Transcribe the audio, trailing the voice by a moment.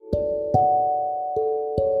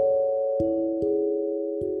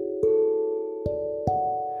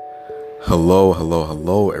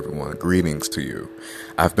Hello, everyone. Greetings to you.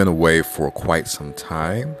 I've been away for quite some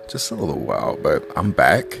time, just a little while, but I'm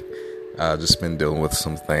back. Just been dealing with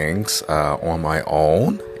some things on my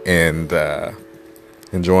own and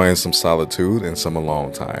enjoying some solitude and some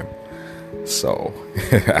alone time. So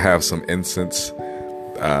I have some incense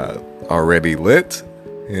already lit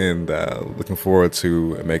and looking forward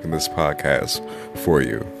to making this podcast for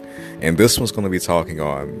you. And this one's going to be talking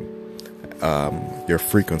on your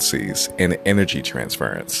frequencies and energy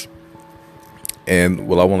transference. And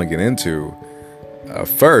what I want to get into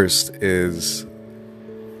first is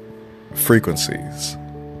frequencies.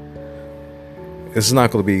 It's not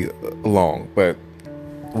going to be long, but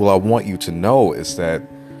what I want you to know is that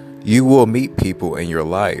you will meet people in your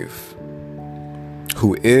life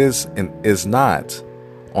who is and is not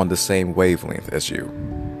on the same wavelength as you.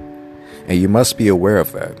 And you must be aware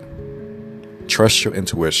of that. Trust your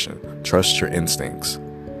intuition. Trust your instincts.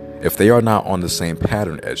 If they are not on the same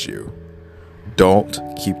pattern as you, don't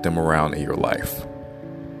keep them around in your life.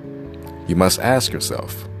 You must ask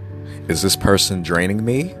yourself, is this person draining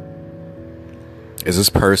me? Is this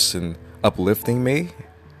person uplifting me?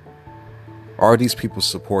 Are these people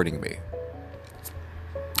supporting me?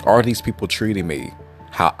 Are these people treating me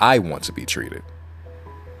how I want to be treated?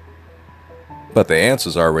 But the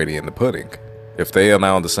answer's already in the pudding. If they are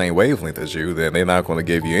not on the same wavelength as you, then they're not going to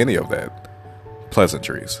give you any of that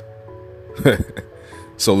pleasantries.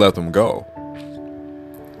 So let them go.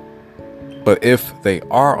 But if they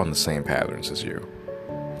are on the same patterns as you,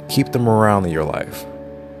 keep them around in your life.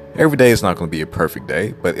 Every day is not going to be a perfect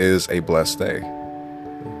day, but it is a blessed day.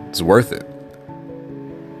 It's worth it.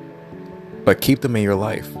 But keep them in your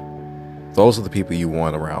life. Those are the people you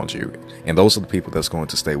want around you, and those are the people that's going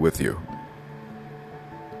to stay with you.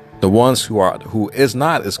 The ones who is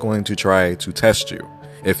not is going to try to test you.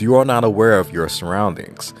 If you are not aware of your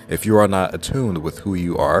surroundings, if you are not attuned with who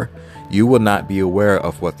you are, you will not be aware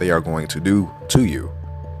of what they are going to do to you.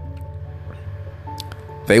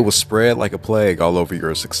 They will spread like a plague all over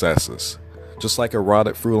your successes, just like a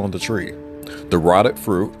rotted fruit on the tree. The rotted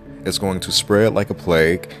fruit is going to spread like a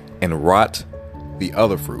plague and rot the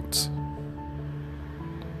other fruits.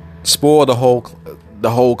 Spoil the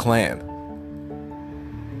whole clan.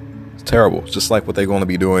 It's terrible. Just like what they're going to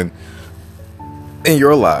be doing in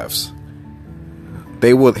your lives.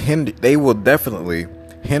 They will definitely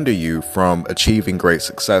hinder you from achieving great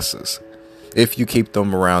successes if you keep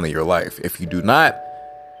them around in your life. If you do not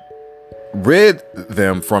rid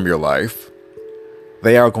them from your life,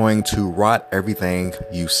 they are going to rot everything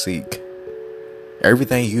you seek.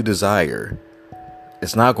 Everything you desire.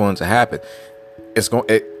 It's not going to happen.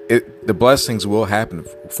 The blessings will happen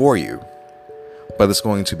for you, but it's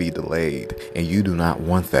going to be delayed, and you do not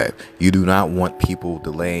want that. You do not want people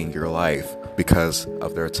delaying your life because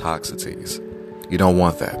of their toxicities. You don't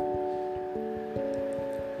want that.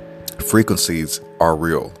 Frequencies are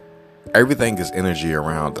real. Everything is energy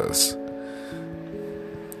around us.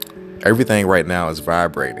 Everything right now is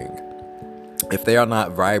vibrating. If they are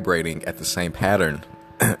not vibrating at the same pattern,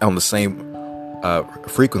 on the same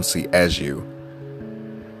frequency as you,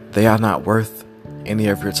 they are not worth any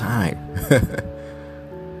of your time.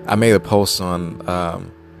 I made a post on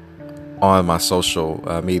my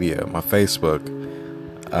social media, my Facebook.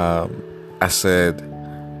 I said,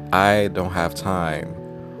 I don't have time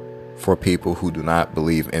for people who do not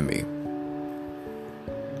believe in me.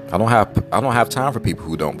 I don't have time for people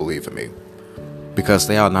who don't believe in me, because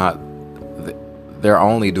they're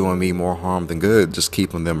only doing me more harm than good, just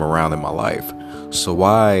keeping them around in my life. So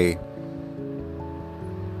why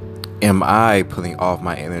am I putting off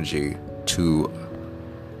my energy to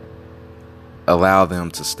allow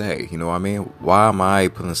them to stay? You know what I mean? Why am I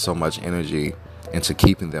putting so much energy into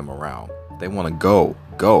keeping them around? They want to go.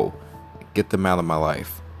 Get them out of my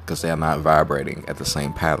life, because they are not vibrating at the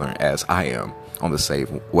same pattern as I am, on the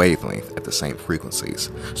same wavelength, at the same frequencies.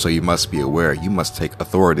 So you must be aware. You must take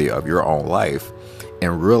authority of your own life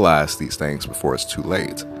and realize these things before it's too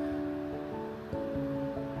late.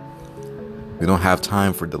 We don't have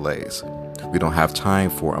time for delays. We don't have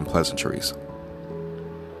time for unpleasantries.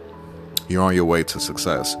 You're on your way to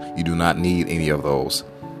success. You do not need any of those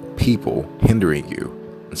people hindering you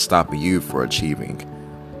and stopping you from achieving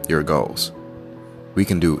your goals. We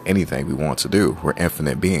can do anything we want to do. We're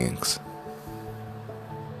infinite beings.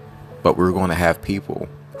 But we're going to have people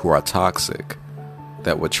who are toxic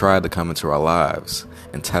that would try to come into our lives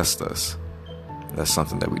and test us. That's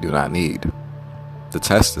something that we do not need. The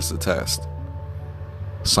test is the test.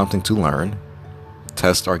 Something to learn.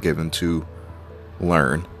 Tests are given to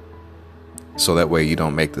learn, so that way you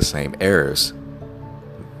don't make the same errors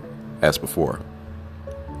as before.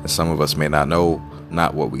 And some of us may not know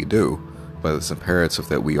not what we do, but it's imperative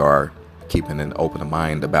that we are keeping an open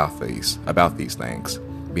mind about these things,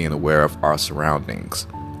 being aware of our surroundings,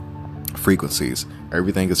 frequencies.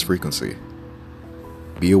 Everything is frequency.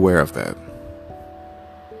 Be aware of that.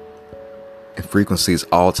 And frequencies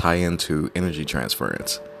all tie into energy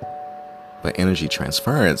transference. But energy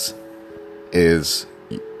transference is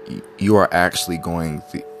you are actually going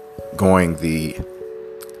the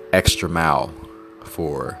extra mile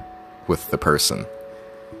with the person.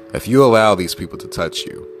 If you allow these people to touch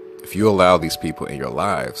you, if you allow these people in your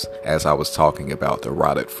lives, as I was talking about the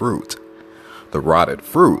rotted fruit,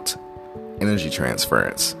 energy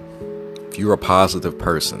transference. If you're a positive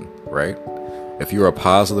person, right? If you're a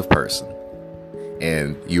positive person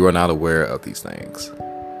and you are not aware of these things,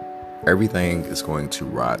 everything is going to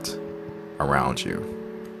rot around you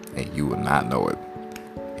and you will not know it.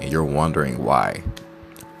 And you're wondering why.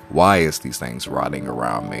 Why is these things rotting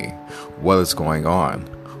around me? What is going on?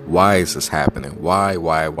 Why is this happening? Why?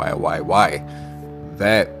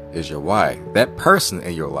 That is your why. That person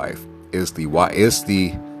in your life is the why, is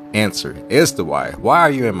the answer, is the why. Why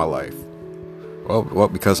are you in my life? Well,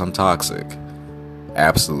 because I'm toxic.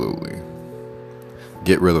 Absolutely.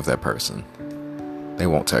 Get rid of that person. They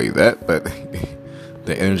won't tell you that, but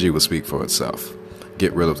the energy will speak for itself.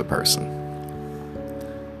 Get rid of the person.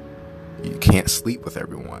 You can't sleep with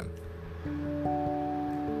everyone.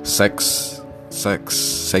 Sex,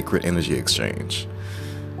 sacred energy exchange.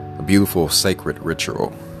 A beautiful sacred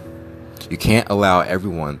ritual. You can't allow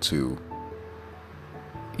everyone to.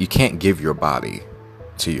 You can't give your body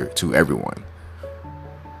to everyone.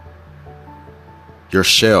 Your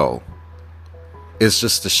shell is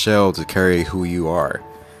just a shell to carry who you are.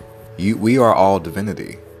 We are all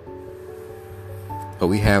divinity. But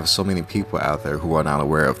we have so many people out there who are not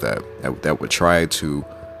aware of that would try to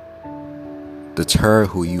deter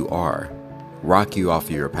who you are, rock you off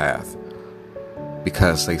your path,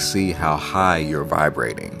 because they see how high you're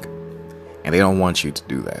vibrating, and they don't want you to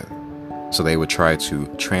do that. So they would try to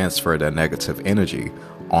transfer their negative energy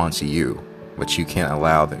onto you, but you can't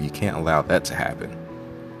allow them. You can't allow that to happen.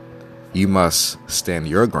 You must stand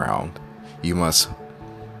your ground. You must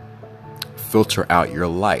filter out your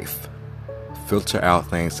life. Filter out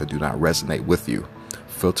things that do not resonate with you.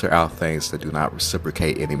 Filter out things that do not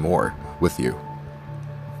reciprocate anymore with you.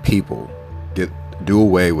 People, do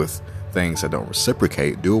away with things that don't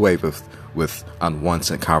reciprocate. Do away with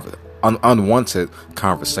unwanted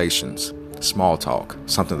conversations. Small talk,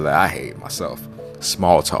 something that I hate myself.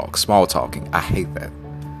 Small talking. I hate that.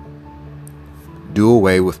 Do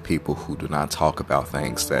away with people who do not talk about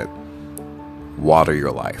things that water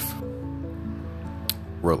your life.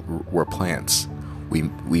 We're plants.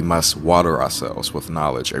 We must water ourselves with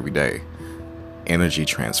knowledge every day. Energy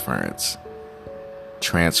transference.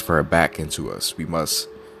 Transfer back into us. We must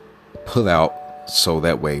put out so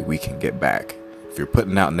that way we can get back. If you're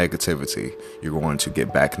putting out negativity, you're going to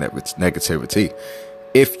get back negativity.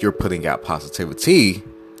 If you're putting out positivity,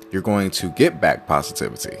 you're going to get back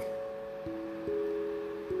positivity.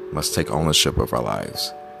 We must take ownership of our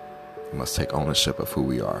lives. We must take ownership of who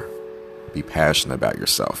we are. Be passionate about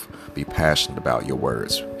yourself. Be passionate about your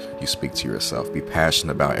words you speak to yourself. Be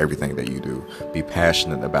passionate about everything that you do. Be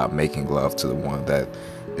passionate about making love to the one that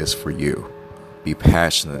is for you. Be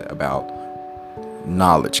passionate about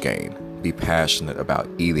knowledge gain. Be passionate about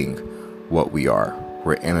eating what we are.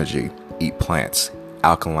 We're energy. Eat plants.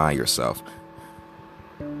 Alkaline yourself.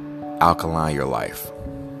 Alkaline your life.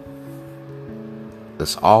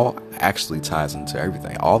 This all actually ties into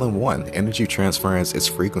everything. All in one. Energy transference is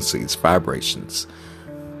frequencies, vibrations.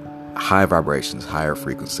 High vibrations, higher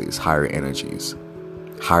frequencies, higher energies,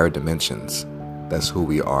 higher dimensions. That's who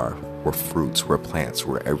we are. We're fruits, we're plants,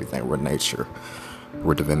 we're everything. We're nature.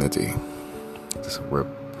 We're divinity. We're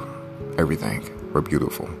everything. We're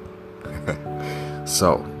beautiful.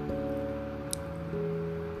 So,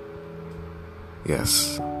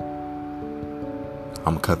 yes.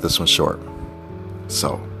 I'm gonna cut this one short.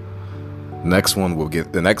 So,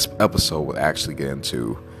 the next episode will actually get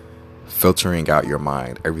into filtering out your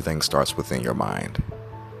mind. Everything starts within your mind.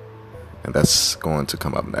 And that's going to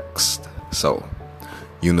come up next. So,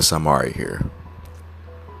 Eunice Amari here.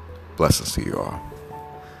 Blessings to you all.